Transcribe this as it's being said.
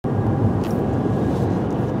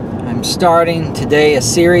I'm starting today a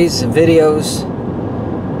series of videos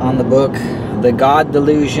on the book The God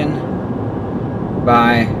Delusion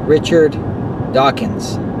by Richard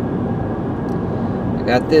Dawkins. I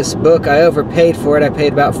got this book. I overpaid for it. I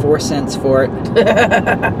paid about 4 cents for it.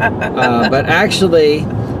 But actually,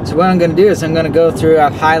 so what I'm going to do is I'm going to go through,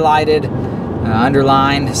 I've highlighted,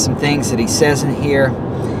 underlined some things that he says in here,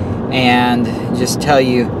 and just tell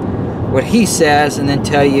you what he says, and then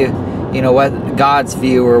tell you, you know, what God's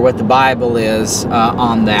view or what the Bible is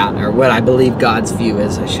on that, or what I believe God's view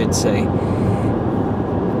is, I should say.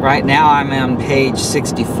 Right now I'm on page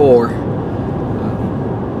 64,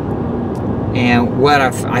 and what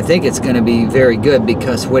I think it's going to be very good,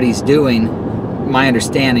 because what he's doing, my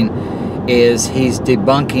understanding, is he's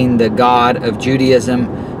debunking the God of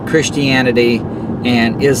Judaism, Christianity,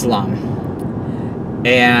 and Islam.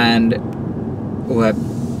 And what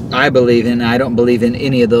I believe in, I don't believe in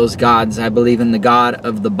any of those gods. I believe in the God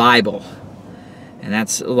of the Bible. And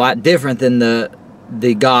that's a lot different than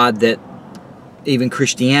the God that even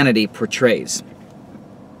Christianity portrays.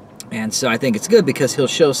 And so I think it's good, because he'll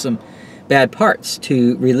show some bad parts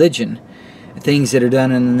to religion, things that are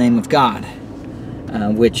done in the name of God,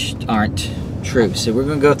 which aren't true. So we're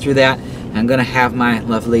going to go through that. I'm going to have my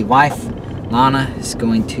lovely wife, Lana, is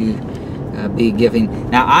going to be giving.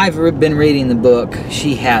 Now, I've been reading the book.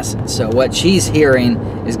 She hasn't. So what she's hearing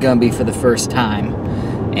is going to be for the first time.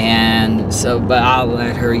 And so, but I'll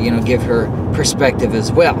let her, you know, give her perspective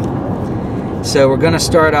as well. So we're going to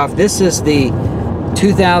start off. This is the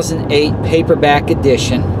 2008 paperback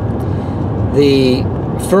edition. The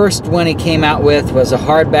first one he came out with was a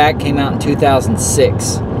hardback, came out in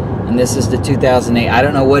 2006. And this is the 2008. I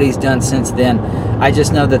don't know what he's done since then. I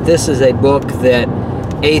just know that this is a book that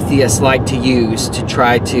atheists like to use to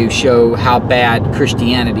try to show how bad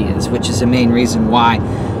Christianity is, which is the main reason why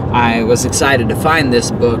I was excited to find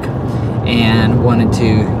this book and wanted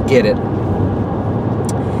to get it.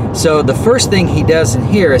 So the first thing he does in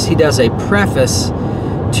here is he does a preface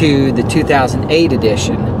to the 2008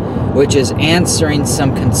 edition, which is answering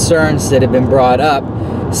some concerns that have been brought up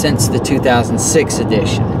since the 2006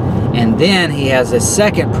 edition. And then he has a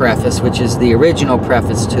second preface, which is the original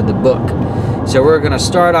preface to the book. So we're going to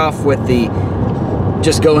start off with the,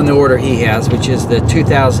 just go in the order he has, which is the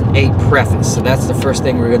 2008 preface. So that's the first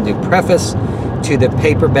thing we're going to do, preface to the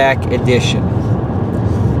paperback edition.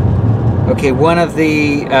 Okay, one of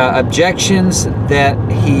the objections that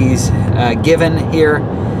he's given here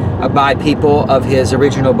by people of his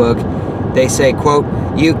original book, they say, quote,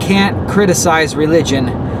 "You can't criticize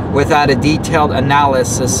religion without a detailed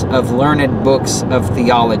analysis of learned books of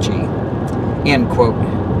theology," end quote.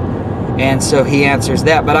 And so he answers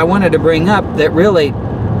that. But I wanted to bring up that really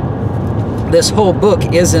this whole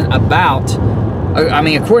book isn't about, I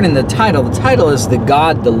mean, according to the title is The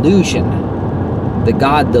God Delusion. The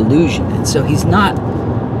God Delusion. And so he's not,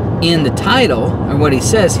 in the title, or what he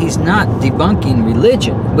says, he's not debunking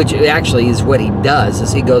religion, which actually is what he does,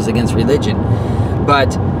 is he goes against religion.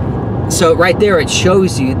 But, so right there it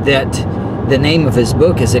shows you that the name of his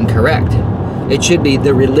book is incorrect. It should be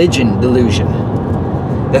The Religion Delusion.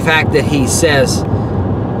 The fact that he says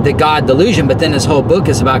the God Delusion, but then his whole book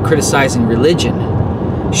is about criticizing religion,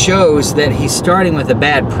 shows that he's starting with a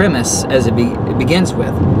bad premise as it begins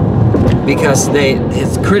with. Because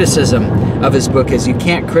his criticism of his book is, you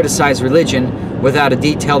can't criticize religion without a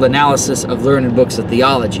detailed analysis of learned books of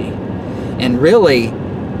theology. And really,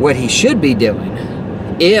 what he should be doing,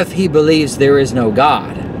 if he believes there is no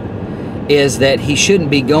God, is that he shouldn't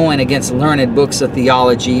be going against learned books of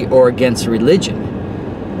theology or against religion.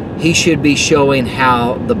 He should be showing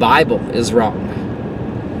how the Bible is wrong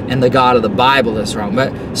and the God of the Bible is wrong.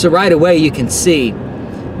 But so right away you can see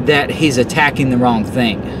that he's attacking the wrong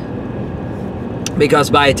thing.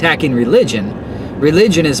 Because by attacking religion,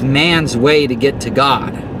 religion is man's way to get to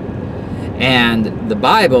God. And the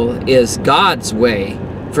Bible is God's way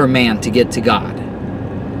for man to get to God.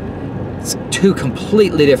 It's two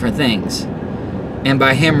completely different things. And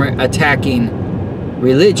by him attacking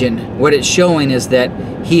religion, what it's showing is that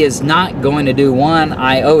he is not going to do one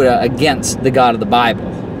iota against the God of the Bible.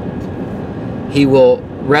 He will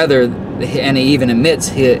rather, and he even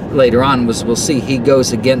admits later on, we'll see, he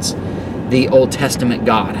goes against the Old Testament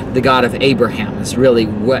God. The God of Abraham is really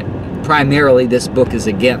what primarily this book is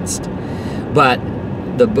against. But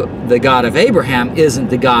the God of Abraham isn't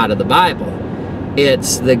the God of the Bible.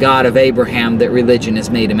 It's the God of Abraham that religion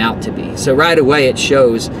has made him out to be. So right away it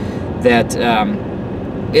shows that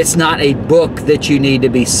it's not a book that you need to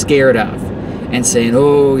be scared of and saying,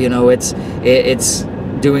 oh, you know, it's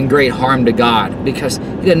doing great harm to God, because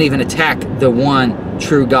he doesn't even attack the one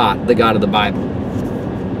true God, the God of the Bible.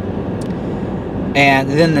 And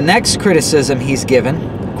then the next criticism he's given,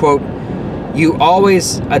 quote, "You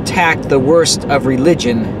always attack the worst of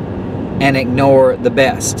religion and ignore the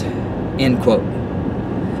best," end quote.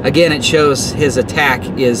 Again, it shows his attack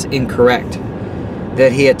is incorrect,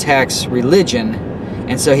 that he attacks religion,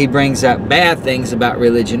 and so he brings up bad things about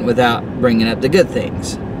religion without bringing up the good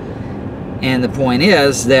things. And the point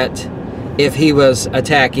is that if he was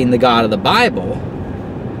attacking the God of the Bible,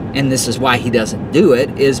 and this is why he doesn't do it,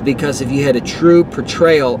 is because if you had a true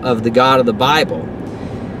portrayal of the God of the Bible,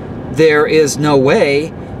 there is no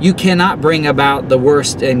way, you cannot bring about the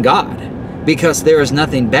worst in God, because there is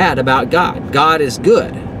nothing bad about God. God is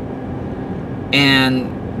good. And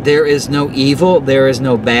there is no evil, there is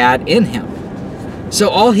no bad in him. So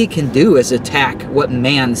all he can do is attack what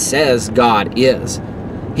man says God is.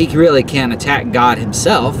 He really can't attack God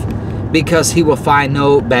himself, because he will find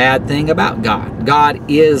no bad thing about God. God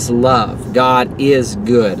is love. God is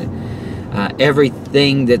good.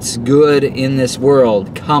 Everything that's good in this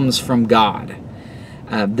world comes from God.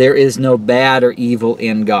 There is no bad or evil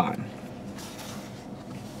in God.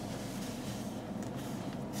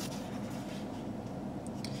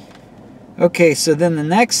 Okay, so then the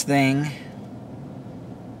next thing,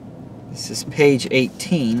 this is page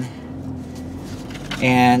 18,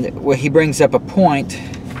 and he brings up a point.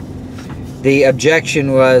 The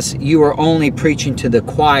objection was, you are only preaching to the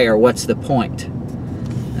choir, what's the point?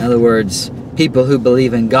 In other words, people who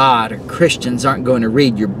believe in God, or Christians, aren't going to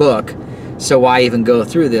read your book, so why even go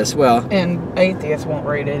through this? Well, and atheists won't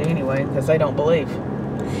read it anyway, because they don't believe.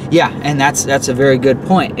 Yeah, and that's a very good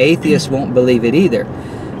point. Atheists won't believe it either.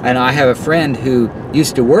 And I have a friend who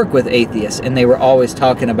used to work with atheists, and they were always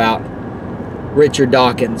talking about Richard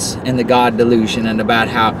Dawkins and the God Delusion, and about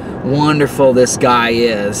how wonderful this guy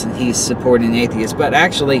is, and he's supporting atheists. But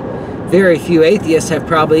actually, very few atheists have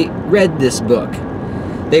probably read this book.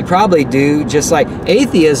 They probably do, just like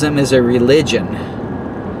atheism is a religion,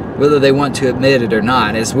 whether they want to admit it or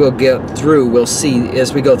not. As we'll get through, we'll see,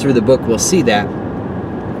 as we go through the book, we'll see that.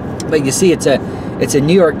 But you see, it's a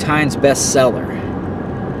New York Times bestseller.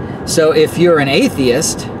 So if you're an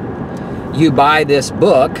atheist, you buy this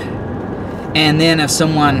book, and then if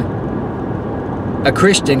someone, a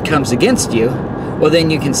Christian, comes against you, well,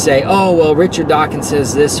 then you can say, oh, well, Richard Dawkins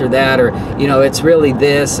says this or that, or, you know, it's really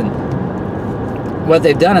this. And what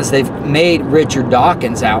they've done is they've made Richard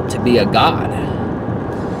Dawkins out to be a god.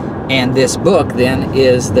 And this book, then,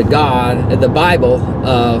 is the God, the Bible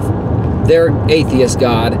of their atheist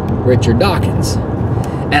god, Richard Dawkins.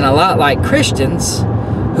 And a lot like Christians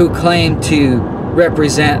who claim to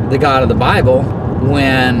represent the God of the Bible,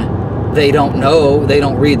 when they don't know, they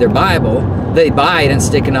don't read their Bible, they buy it and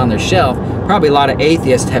stick it on their shelf. Probably a lot of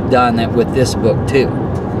atheists have done that with this book too.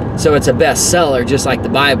 So it's a bestseller just like the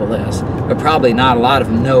Bible is, but probably not a lot of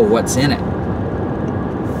them know what's in it.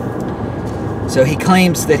 So he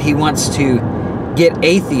claims that he wants to get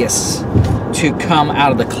atheists to come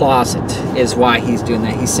out of the closet, is why he's doing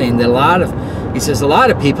that. He's saying that a lot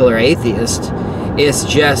of people are atheists. It's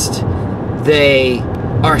just they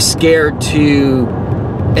are scared to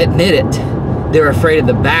admit it. They're afraid of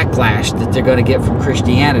the backlash that they're going to get from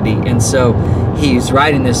Christianity. And so he's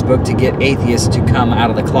writing this book to get atheists to come out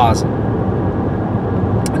of the closet.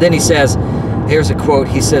 Then he says, here's a quote,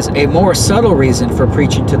 he says, a more subtle reason for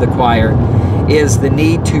preaching to the choir is the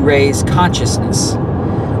need to raise consciousness.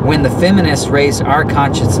 When the feminists raise our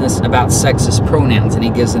consciousness about sexist pronouns, and he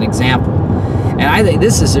gives an example. And I think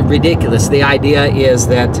this is ridiculous. The idea is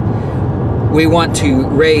that we want to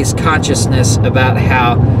raise consciousness about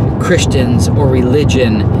how Christians or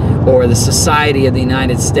religion or the society of the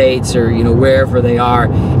United States, or wherever they are,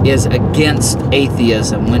 is against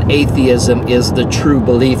atheism, when atheism is the true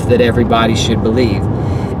belief that everybody should believe.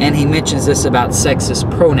 And he mentions this about sexist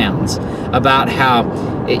pronouns, about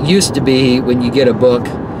how it used to be when you get a book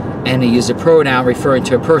and they use a pronoun referring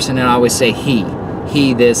to a person, and always say he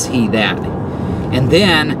this, he that. And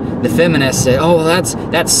then the feminists say, oh, well, that's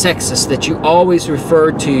sexist, that you always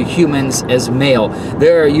refer to humans as male.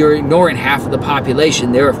 You're ignoring half of the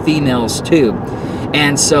population. There are females too.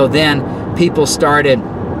 And so then books started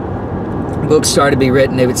to be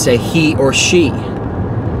written, they would say he or she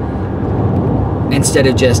instead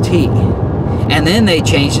of just he. And then they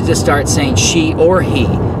changed it to start saying she or he,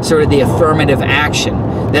 sort of the affirmative action,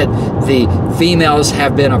 that the females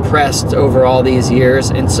have been oppressed over all these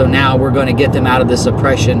years, and so now we're going to get them out of this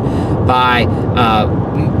oppression by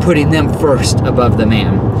putting them first above the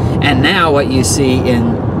man. And now what you see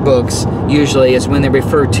in books usually is when they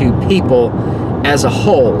refer to people as a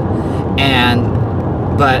whole,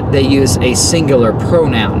 but they use a singular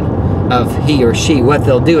pronoun of he or she, what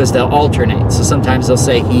they'll do is they'll alternate. So sometimes they'll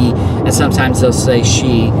say he, and sometimes they'll say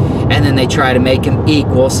she, and then they try to make them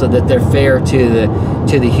equal so that they're fair to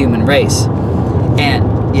the human race.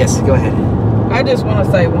 And yes, go ahead. I just want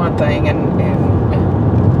to say one thing, and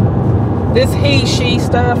this he, she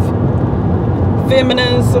stuff,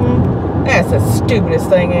 feminism, that's the stupidest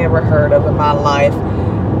thing I ever heard of in my life.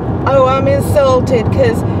 Oh, I'm insulted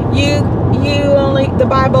because the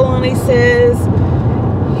Bible only says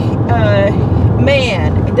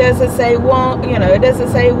man. It doesn't say it doesn't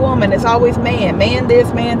say woman. It's always man. Man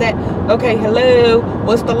this, man that. Okay, hello.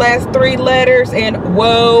 What's the last 3 letters in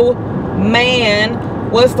whoa, man?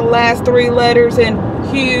 What's the last 3 letters in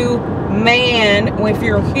human? If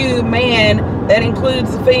you're human, that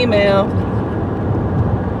includes the female.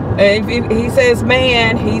 If he says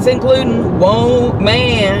man, he's including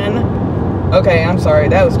man. Okay, I'm sorry.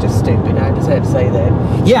 That was just stupid. I just had to say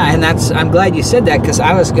that. Yeah, and I'm glad you said that, because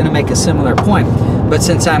I was going to make a similar point. But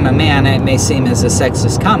since I'm a man, it may seem as a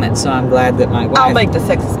sexist comment, so I'm glad that my wife... I'll make the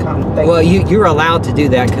sexist comment. Well, you're allowed to do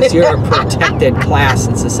that because you're a protected class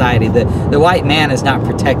in society. The white man is not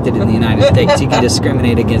protected in the United States. You can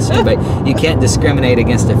discriminate against him, but you can't discriminate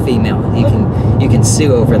against a female. You can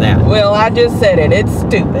sue over that. Well, I just said it. It's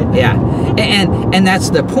stupid. Yeah, and that's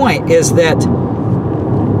the point, is that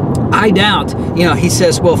I doubt, he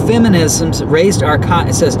says, well, feminism's raised our,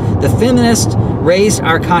 it says, the feminists raised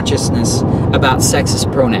our consciousness about sexist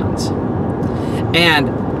pronouns. And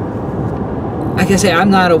like I say, I'm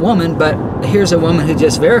not a woman, but here's a woman who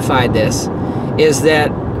just verified this, is that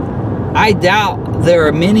I doubt there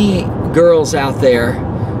are many girls out there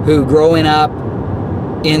who, growing up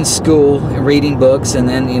in school and reading books, and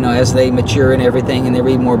then, as they mature and everything and they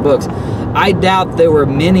read more books, I doubt there were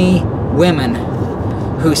many women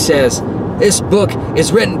who says, this book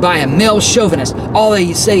is written by a male chauvinist. All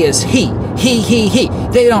they say is he.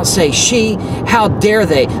 They don't say she. How dare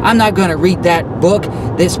they? I'm not going to read that book.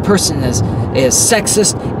 This person is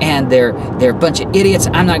sexist, and they're a bunch of idiots.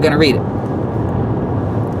 I'm not going to read it.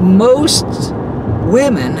 Most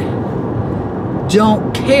women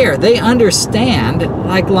don't care. They understand,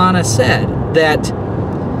 like Lana said, that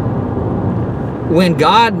when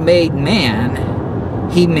God made man,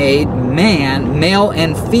 he made man, male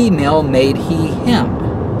and female made he him.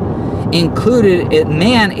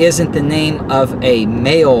 Man isn't the name of a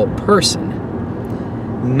male person.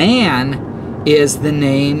 Man is the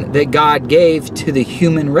name that God gave to the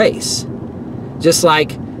human race. Just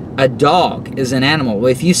like a dog is an animal.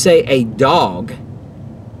 If you say a dog,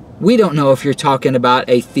 we don't know if you're talking about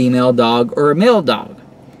a female dog or a male dog.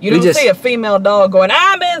 You don't see a female dog going,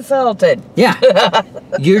 I'm insulted. Yeah.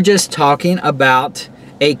 You're just talking about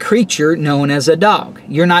a creature known as a dog.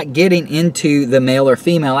 You're not getting into the male or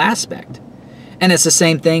female aspect. And it's the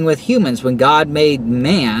same thing with humans. When God made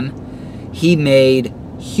man, he made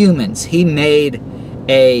humans. He made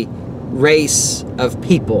a race of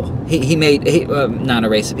people. He made not a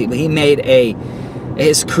race of people. He made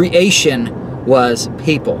his creation was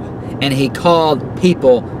people. And he called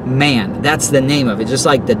people man. That's the name of it. Just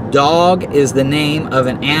like the dog is the name of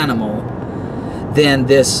an animal, then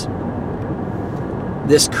this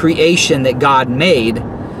creation that God made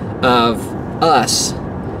of us,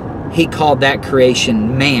 he called that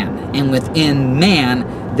creation man. And within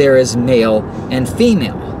man, there is male and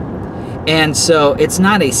female. And so it's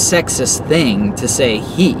not a sexist thing to say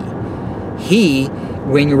he. He,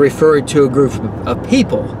 when you refer to a group of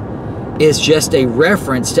people, is just a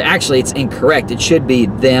reference to, actually it's incorrect. It should be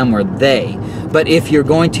them or they. But if you're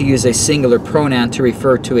going to use a singular pronoun to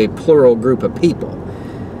refer to a plural group of people,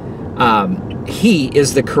 he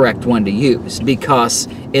is the correct one to use, because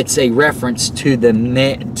it's a reference to the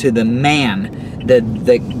man,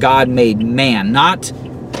 that God made man, not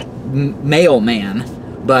male man,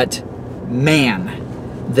 but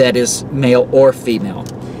man that is male or female.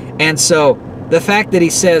 And so the fact that he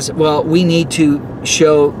says, well, we need to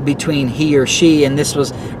show between he or she, and this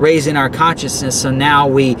was raising our consciousness, so now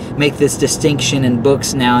we make this distinction in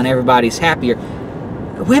books now and everybody's happier.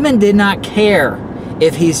 Women did not care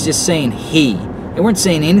if he's just saying he. They weren't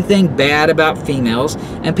saying anything bad about females,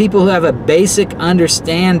 and people who have a basic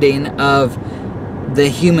understanding of the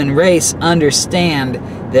human race understand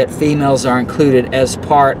that females are included as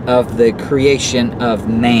part of the creation of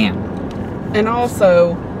man. And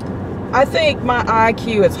also, I think my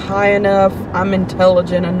IQ is high enough, I'm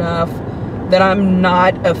intelligent enough, that I'm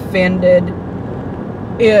not offended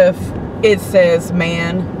if it says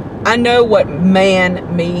man. I know what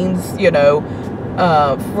man means,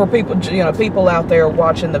 for people, people out there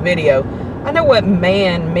watching the video. I know what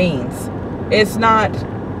man means. It's not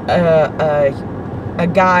a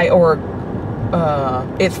guy, or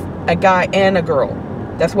it's a guy and a girl.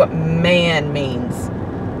 That's what man means.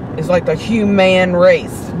 It's like the human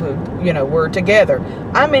race. You know, we're together.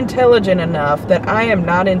 I'm intelligent enough that I am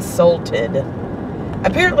not insulted.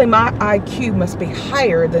 Apparently my IQ must be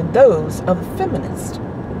higher than those of a feminist.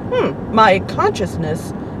 My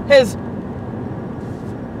consciousness has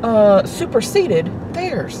superseded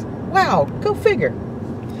theirs. Wow, go figure.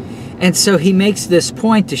 And so he makes this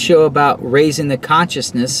point to show about raising the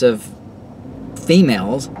consciousness of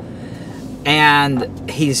females, and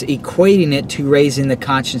he's equating it to raising the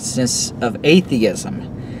consciousness of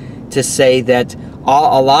atheism, to say that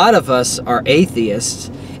a lot of us are atheists.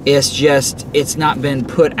 It's just, it's not been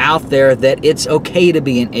put out there that it's okay to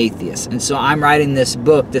be an atheist. And so I'm writing this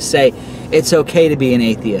book to say it's okay to be an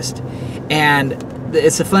atheist. And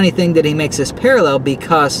it's a funny thing that he makes this parallel,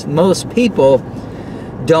 because most people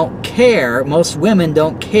don't care, most women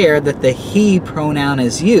don't care that the he pronoun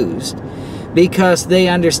is used, because they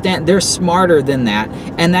understand, they're smarter than that.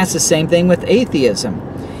 And that's the same thing with atheism,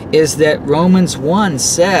 is that Romans 1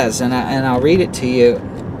 says, and I'll read it to you,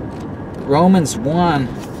 Romans 1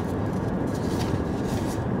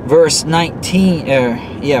 verse 19,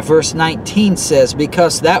 verse 19 says,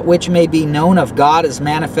 because that which may be known of God is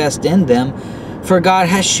manifest in them, for God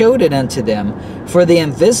has showed it unto them. For the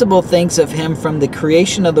invisible things of him from the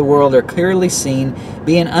creation of the world are clearly seen,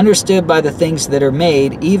 being understood by the things that are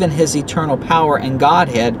made, even his eternal power and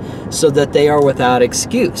Godhead, so that they are without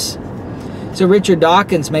excuse. So Richard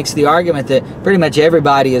Dawkins makes the argument that pretty much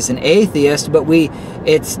everybody is an atheist, but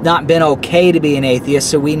it's not been okay to be an atheist,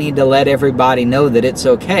 so we need to let everybody know that it's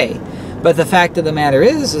okay. But the fact of the matter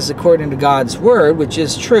is according to God's word, which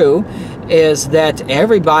is true, is that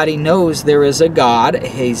everybody knows there is a God.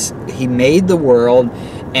 He made the world,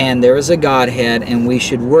 and there is a Godhead, and we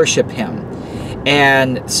should worship him.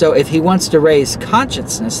 And so if he wants to raise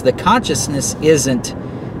consciousness, the consciousness isn't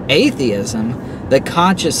atheism. The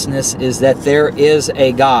consciousness is that there is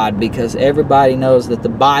a God, because everybody knows that the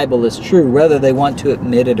Bible is true, whether they want to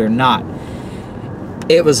admit it or not.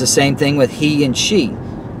 It was the same thing with he and she.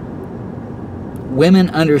 Women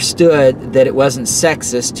understood that it wasn't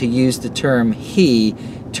sexist to use the term he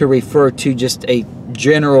to refer to just a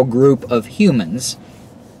general group of humans.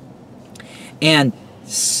 And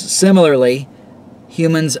similarly,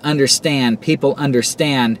 humans understand, people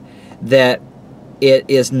understand that it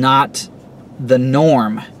is not the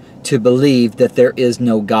norm to believe that there is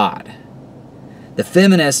no God. The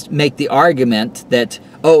feminists make the argument that,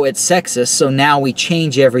 oh, it's sexist, so now we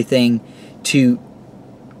change everything to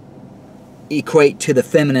equate to the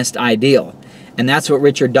feminist ideal. And that's what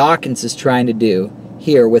Richard Dawkins is trying to do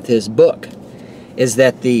here with his book, is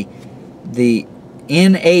that the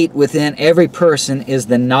innate within every person is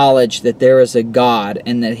the knowledge that there is a God,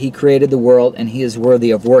 and that he created the world and he is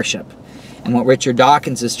worthy of worship. And what Richard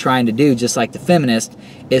Dawkins is trying to do, just like the feminist,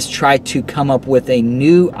 is try to come up with a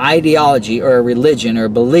new ideology or a religion or a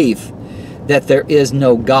belief that there is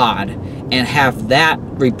no God, and have that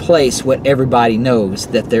replace what everybody knows,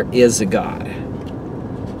 that there is a God.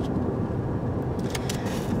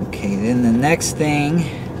 Okay, then the next thing,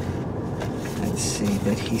 let's see,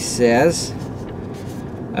 that he says,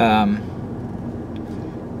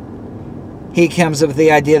 he comes up with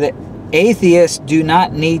the idea that atheists do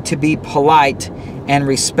not need to be polite and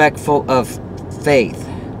respectful of faith.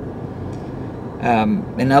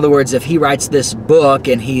 In other words, if he writes this book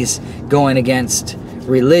and he's going against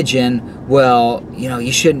religion, well, you know,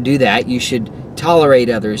 you shouldn't do that. You should tolerate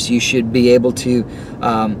others. You should be able to,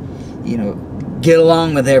 you know, get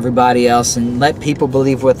along with everybody else and let people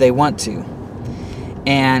believe what they want to.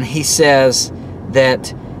 And he says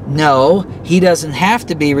that, no, he doesn't have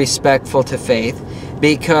to be respectful to faith,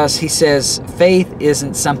 because he says faith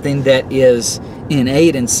isn't something that is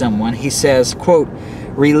innate in someone. He says, quote,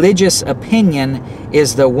 religious opinion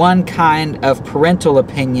is the one kind of parental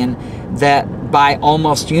opinion that by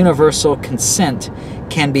almost universal consent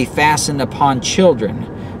can be fastened upon children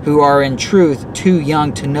who are in truth too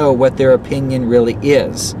young to know what their opinion really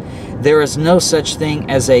is. There is no such thing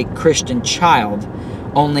as a Christian child,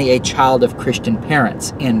 only a child of Christian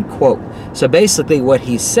parents, end quote. So basically what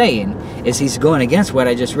he's saying is he's going against what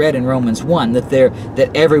I just read in Romans 1,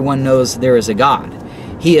 that everyone knows there is a God.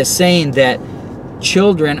 He is saying that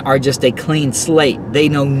children are just a clean slate. They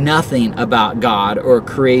know nothing about God or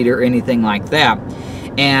Creator or anything like that.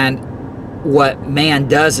 And what man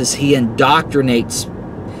does is he indoctrinates,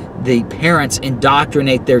 the parents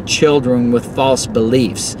indoctrinate their children with false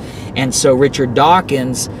beliefs. And so Richard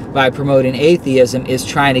Dawkins, by promoting atheism, is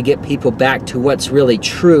trying to get people back to what's really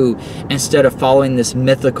true instead of following this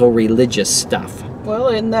mythical religious stuff. Well,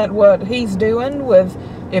 isn't that what he's doing with,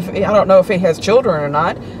 I don't know if he has children or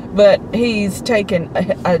not, but he's taken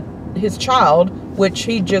his child, which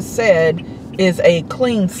he just said is a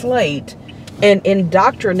clean slate, and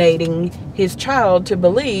indoctrinating his child to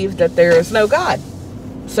believe that there is no God.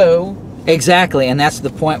 So exactly, and that's the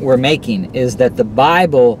point we're making, is that the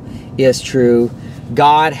Bible is true.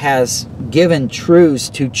 God has given truths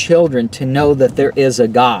to children to know that there is a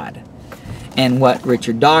God. And what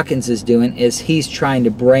Richard Dawkins is doing is he's trying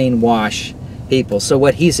to brainwash people. So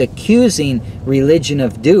what he's accusing religion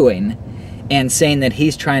of doing and saying that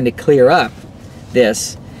he's trying to clear up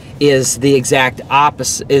this is the exact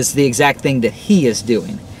opposite, is the exact thing that he is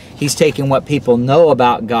doing. He's taking what people know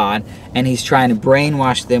about God and he's trying to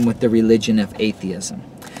brainwash them with the religion of atheism.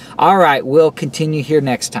 All right, we'll continue here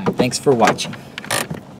next time. Thanks for watching.